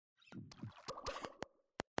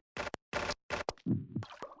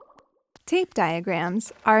Tape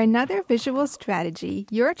diagrams are another visual strategy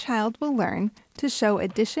your child will learn to show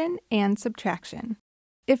addition and subtraction.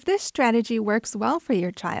 If this strategy works well for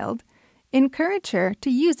your child, encourage her to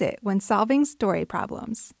use it when solving story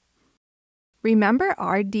problems. Remember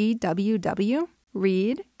RDWW?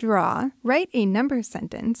 Read, draw, write a number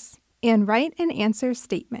sentence, and write an answer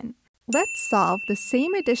statement. Let's solve the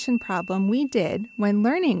same addition problem we did when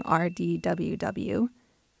learning RDWW,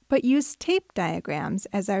 but use tape diagrams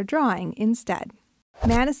as our drawing instead.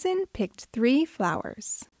 Madison picked 3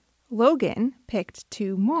 flowers. Logan picked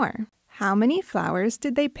 2 more. How many flowers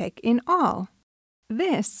did they pick in all?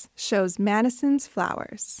 This shows Madison's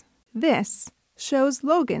flowers. This shows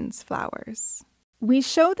Logan's flowers. We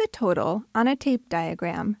show the total on a tape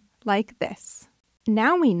diagram like this.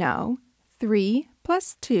 Now we know 3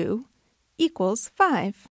 plus 2 equals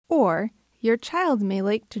 5. Or your child may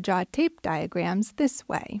like to draw tape diagrams this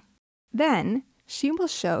way. Then she will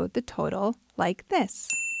show the total like this.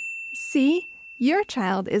 See, your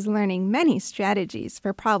child is learning many strategies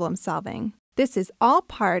for problem solving. This is all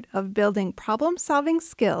part of building problem-solving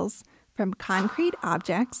skills from concrete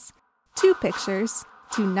objects to pictures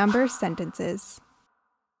to number sentences.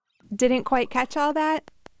 Didn't quite catch all that?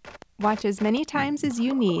 Watch as many times as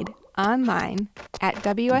you need online at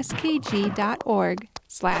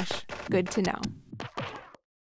wskg.org/goodtoknow.